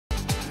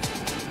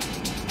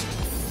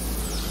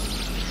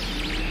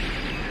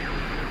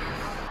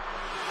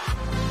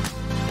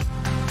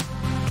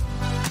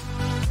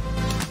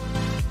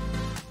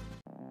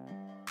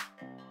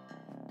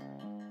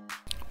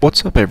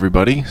What's up,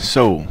 everybody?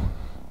 So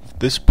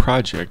this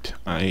project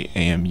I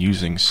am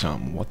using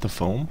some What the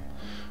Foam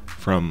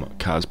from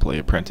Cosplay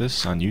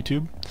Apprentice on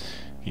YouTube.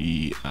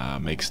 He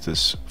makes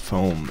this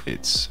foam.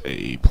 It's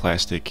a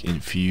plastic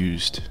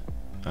infused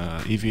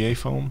EVA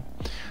foam,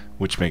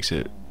 which makes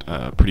it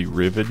pretty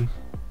makes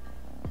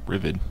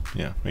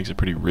it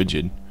pretty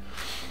rigid.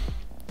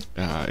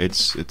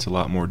 It's a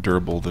lot more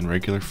durable than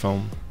regular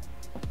foam.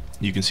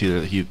 You can see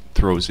that he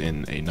throws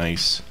in a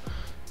nice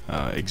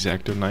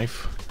X-Acto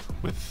knife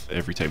with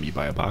every time you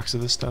buy a box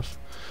of this stuff,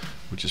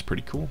 which is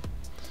pretty cool.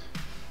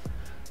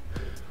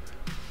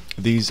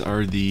 These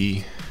are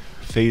the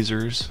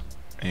phasers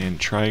and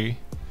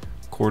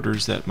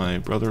tricorders that my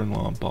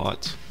brother-in-law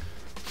bought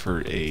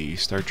for a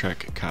Star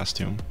Trek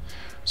costume.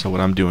 So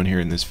what I'm doing here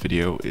in this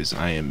video is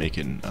I am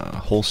making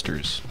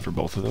holsters for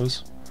both of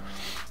those.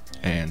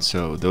 And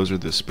so those are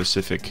the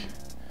specific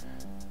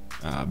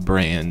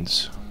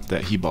brands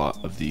that he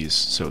bought of these,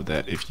 so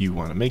that if you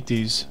want to make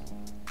these,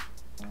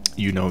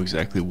 you know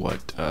exactly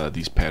what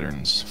these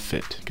patterns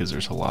fit, because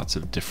there's lots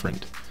of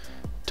different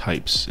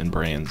types and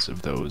brands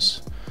of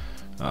those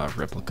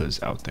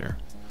replicas out there.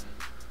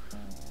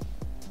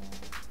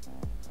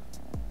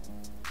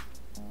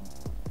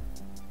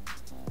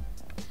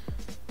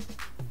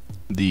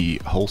 The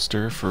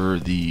holster for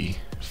the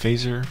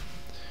phaser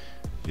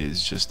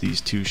is just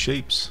these two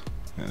shapes,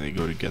 and they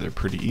go together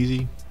pretty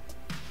easy.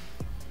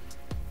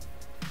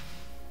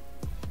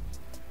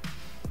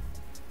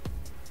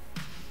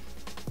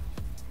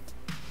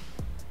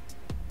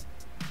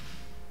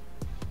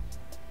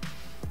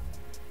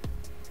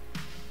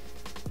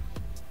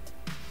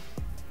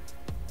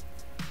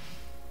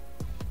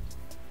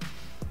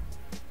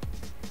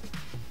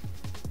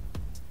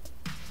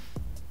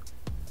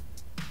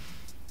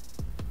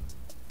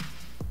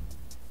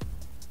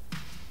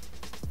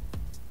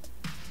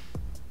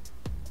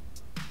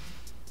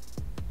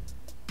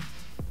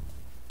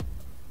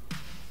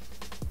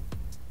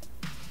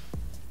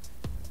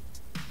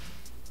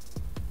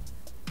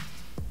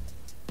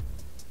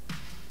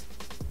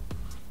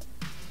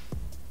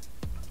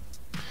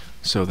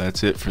 So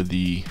that's it for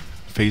the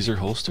phaser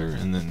holster,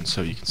 and then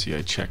so you can see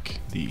I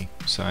check the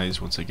size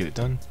once I get it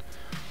done,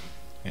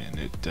 and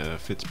it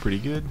fits pretty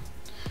good.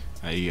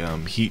 I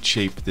heat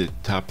shape the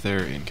top there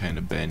and kind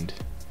of bend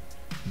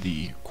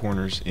the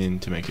corners in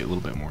to make it a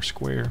little bit more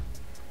square.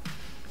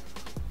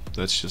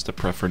 That's just a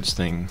preference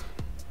thing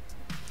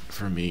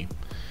for me.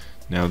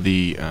 Now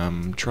the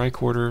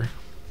tricorder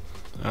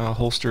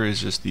holster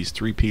is just these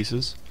three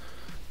pieces.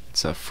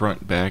 It's a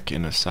front, back,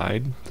 and a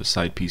side. The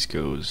side piece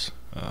goes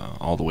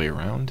all the way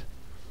around.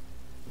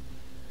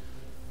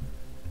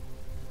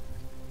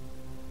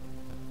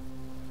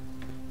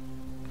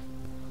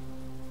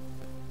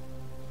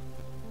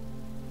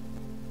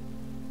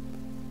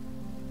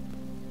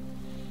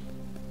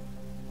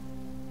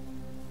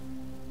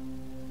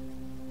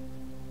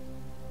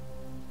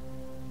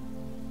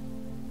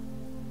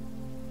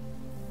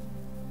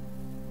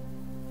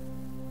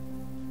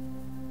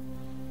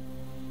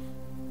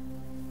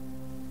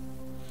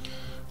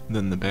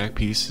 Then the back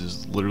piece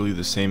is literally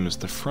the same as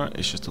the front.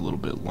 It's just a little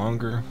bit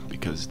longer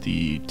because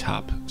the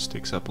top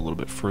sticks up a little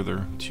bit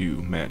further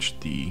to match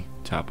the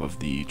top of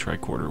the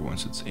tricorder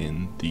once it's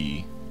in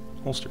the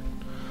holster.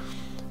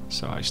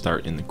 So I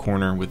start in the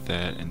corner with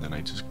that, and then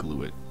I just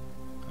glue it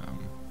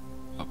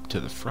up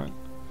to the front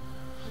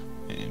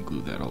and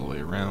glue that all the way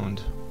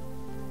around.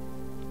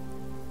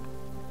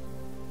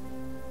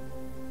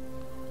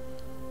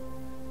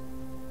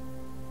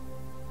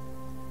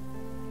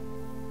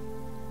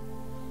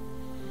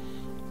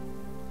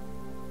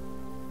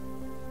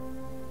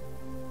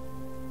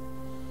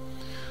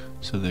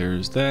 So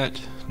there's that.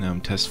 Now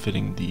I'm test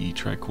fitting the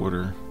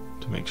tricorder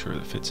to make sure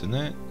it fits in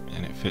that,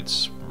 and it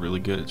fits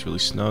really good. It's really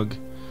snug.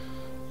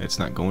 It's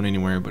not going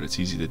anywhere, but it's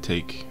easy to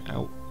take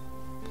out.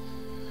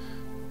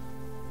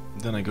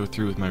 Then I go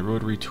through with my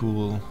rotary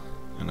tool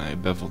and I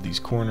bevel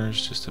these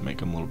corners just to make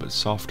them a little bit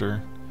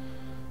softer,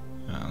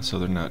 so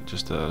they're not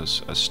just a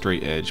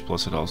straight edge.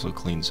 Plus it also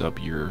cleans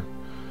up your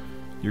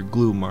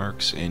glue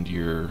marks and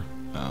your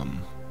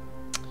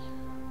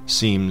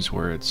seams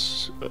where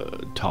it's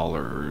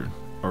taller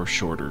or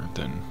shorter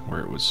than where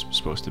it was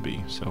supposed to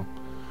be. So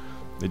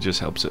it just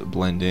helps it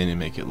blend in and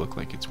make it look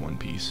like it's one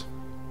piece.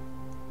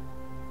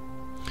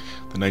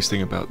 The nice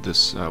thing about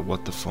this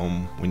What the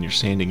Foam, when you're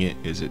sanding it,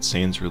 is it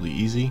sands really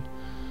easy,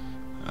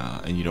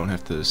 and you don't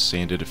have to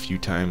sand it a few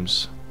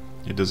times.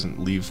 It doesn't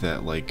leave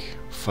that like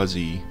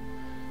fuzzy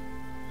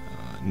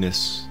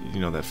ness, you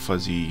know, that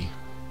fuzzy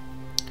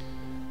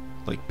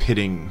like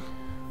pitting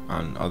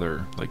on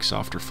other like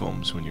softer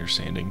foams when you're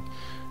sanding,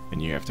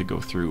 and you have to go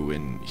through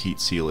and heat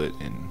seal it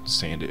and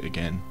sand it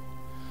again.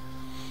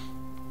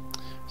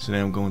 So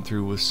now I'm going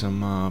through with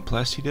some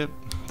Plasti Dip.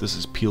 This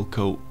is Peel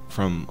Coat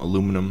from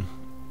aluminum.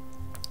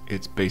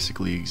 It's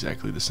basically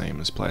exactly the same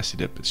as Plasti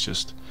Dip. It's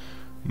just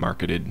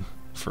marketed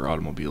for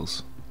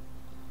automobiles.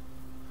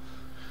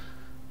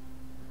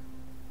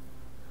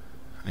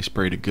 I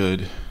sprayed a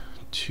good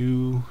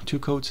two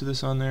coats of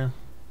this on there.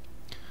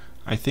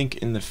 I think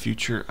in the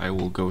future I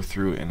will go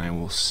through and I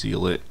will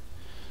seal it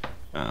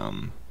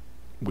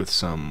with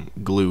some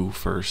glue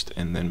first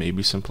and then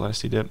maybe some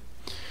Plasti Dip.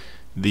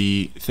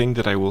 The thing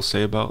that I will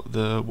say about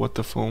the What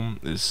the Foam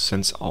is,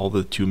 since all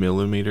the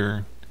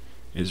 2mm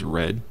is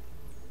red,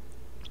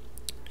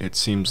 it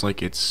seems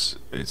like it's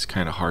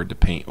kind of hard to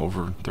paint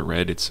over the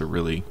red. It's a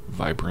really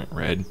vibrant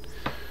red,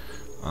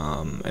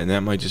 and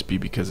that might just be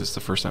because it's the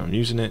first time I'm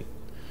using it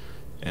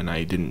and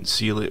I didn't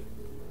seal it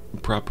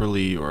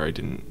properly, or I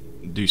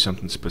didn't do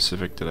something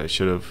specific that I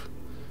should have.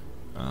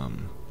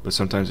 But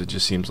sometimes it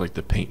just seems like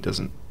the paint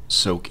doesn't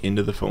soak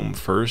into the foam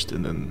first,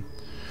 and then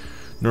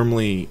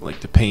normally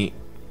like the paint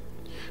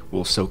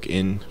will soak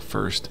in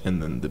first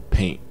and then the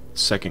paint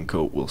second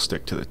coat will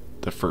stick to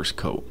the first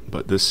coat,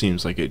 but this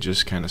seems like it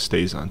just kind of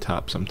stays on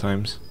top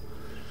sometimes.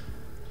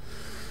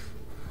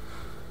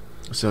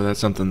 So that's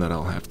something that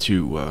I'll have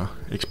to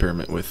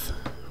experiment with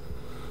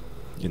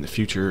in the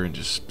future and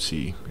just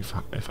see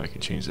if I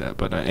can change that.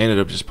 But I ended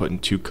up just putting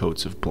 2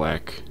 coats of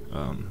black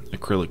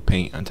acrylic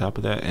paint on top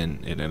of that,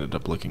 and it ended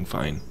up looking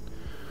fine.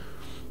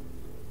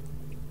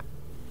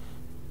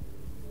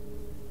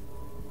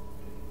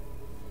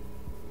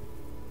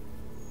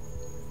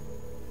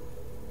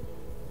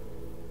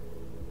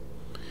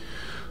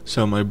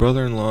 So my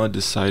brother-in-law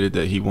decided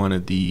that he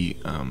wanted the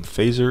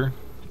phaser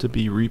to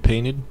be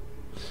repainted.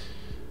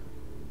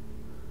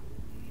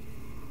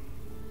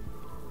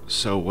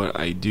 So what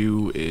I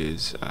do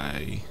is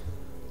I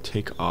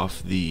take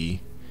off the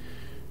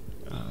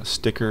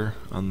sticker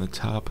on the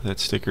top. That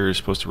sticker is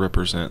supposed to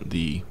represent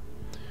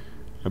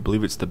I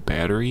believe it's the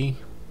battery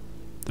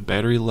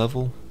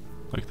level,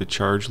 like the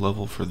charge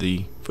level for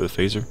the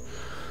phaser.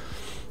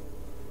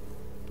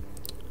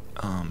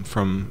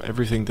 From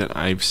everything that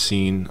I've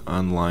seen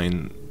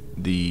online,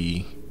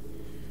 the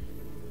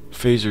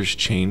phasers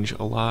change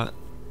a lot,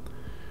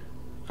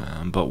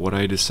 but what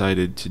I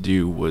decided to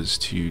do was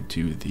to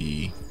do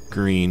the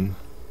green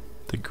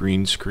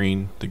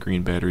screen, the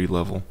green battery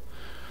level.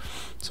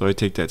 So I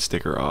take that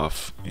sticker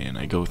off and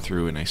I go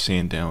through and I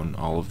sand down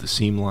all of the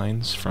seam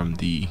lines from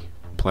the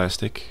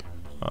plastic.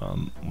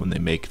 When they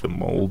make the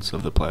molds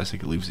of the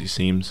plastic, it leaves these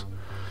seams.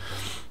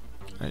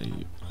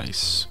 I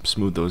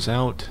smooth those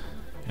out,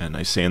 and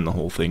I sand the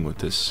whole thing with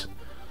this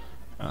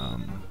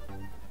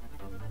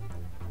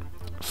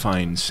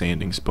fine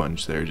sanding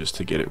sponge there, just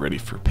to get it ready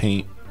for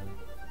paint.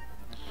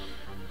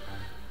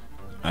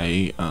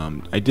 I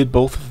did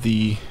both of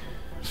the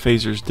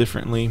phasers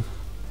differently.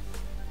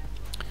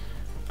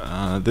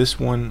 This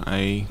one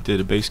I did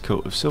a base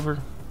coat of silver.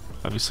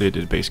 Obviously I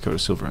did a base coat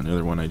of silver on the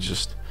other one.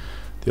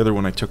 The other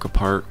one I took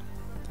apart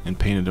and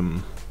painted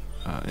them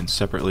in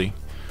separately,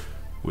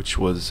 which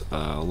was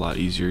a lot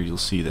easier. You'll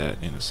see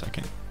that in a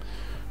second.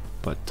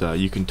 But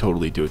you can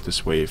totally do it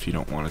this way if you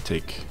don't want to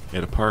take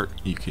it apart.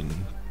 You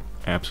can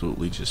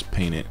absolutely just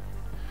paint it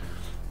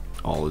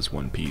all as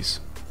one piece.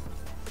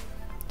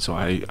 So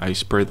I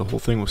spray the whole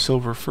thing with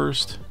silver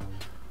first.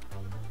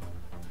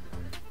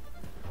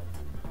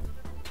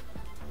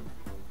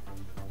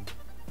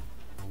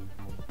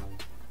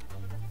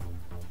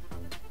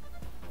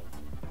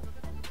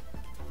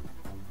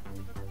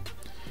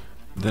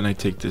 Then I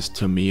take this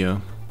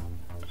Tamiya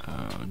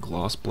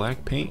gloss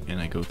black paint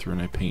and I go through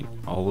and I paint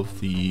all of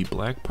the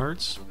black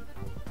parts.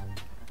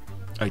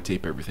 I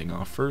tape everything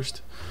off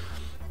first.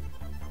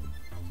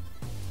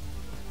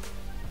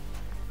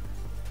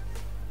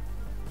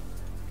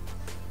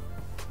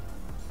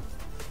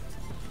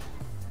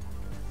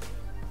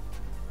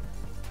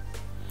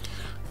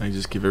 I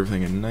just give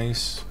everything a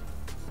nice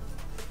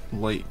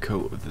light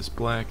coat of this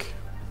black.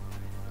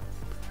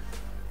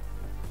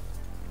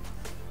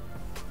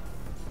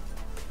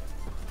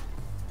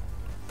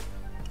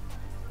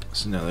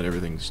 So now that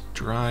everything's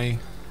dry,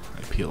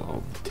 I peel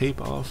all the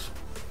tape off.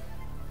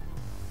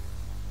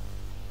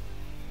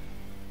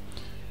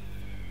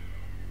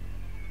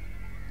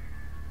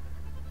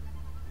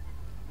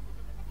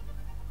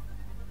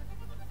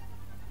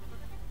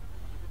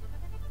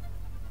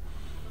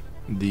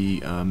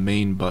 The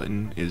main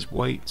button is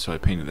white, so I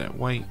painted that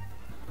white.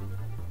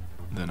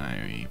 Then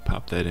I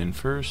pop that in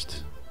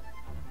first.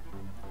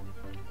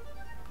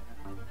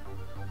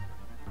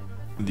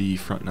 The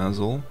front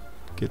nozzle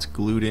gets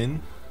glued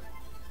in,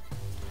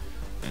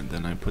 and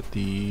then I put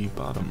the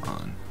bottom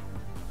on,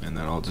 and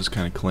that all just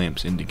kind of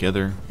clamps in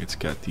together. It's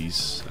got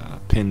these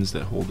pins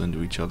that hold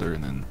into each other,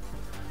 and then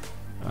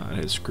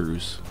it has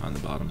screws on the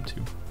bottom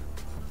too.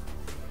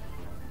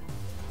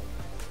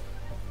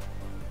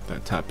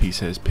 That top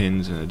piece has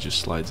pins and it just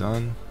slides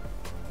on.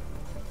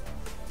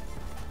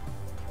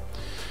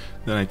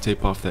 Then I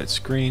tape off that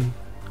screen.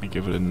 I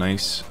give it a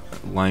nice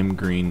lime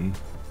green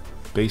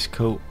base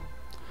coat.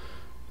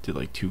 Did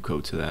like 2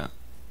 coats of that.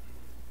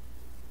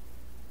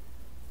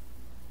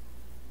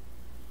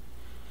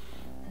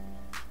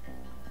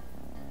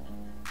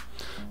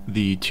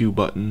 The 2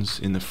 buttons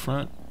in the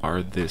front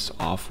are this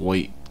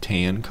off-white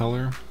tan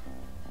color.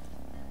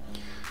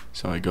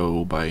 So I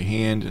go by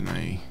hand and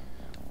I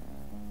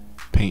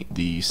paint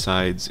the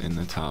sides and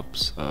the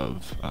tops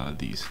of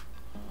these.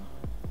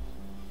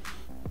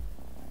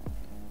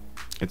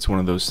 it's one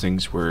of those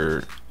things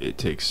where it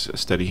takes a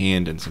steady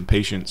hand and some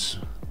patience,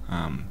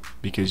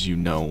 because you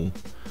know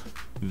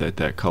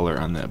that color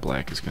on that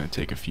black is going to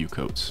take a few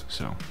coats.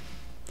 So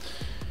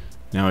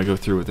now I go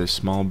through with a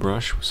small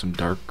brush with some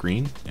dark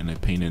green, and I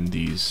paint in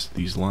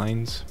these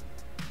lines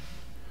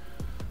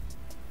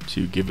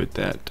to give it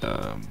that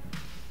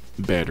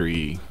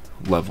battery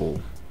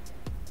level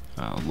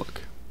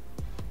look.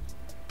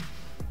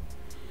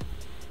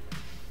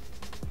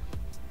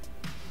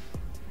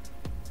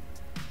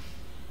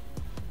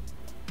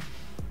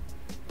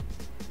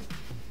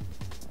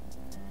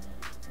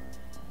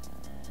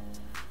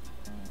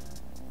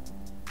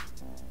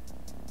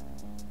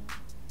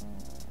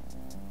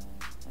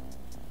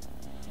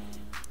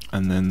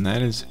 And then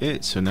that is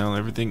it. So now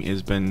everything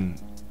has been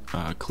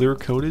clear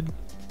coated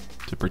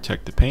to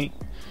protect the paint,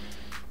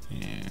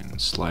 and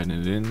sliding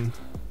it in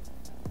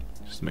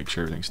just to make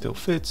sure everything still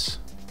fits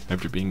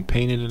after being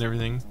painted and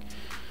everything.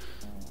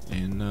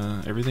 And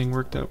everything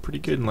worked out pretty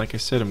good. And like I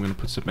said, I'm going to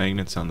put some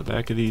magnets on the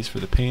back of these for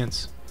the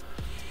pants.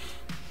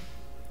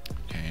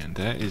 And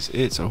that is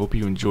it. So I hope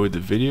you enjoyed the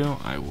video.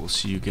 I will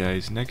see you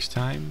guys next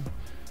time.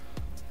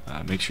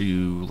 Make sure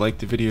you like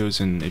the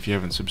videos, and if you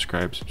haven't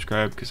subscribed,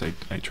 subscribe, because I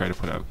try to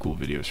put out cool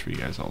videos for you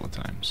guys all the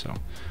time. So,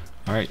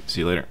 alright,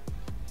 see you later.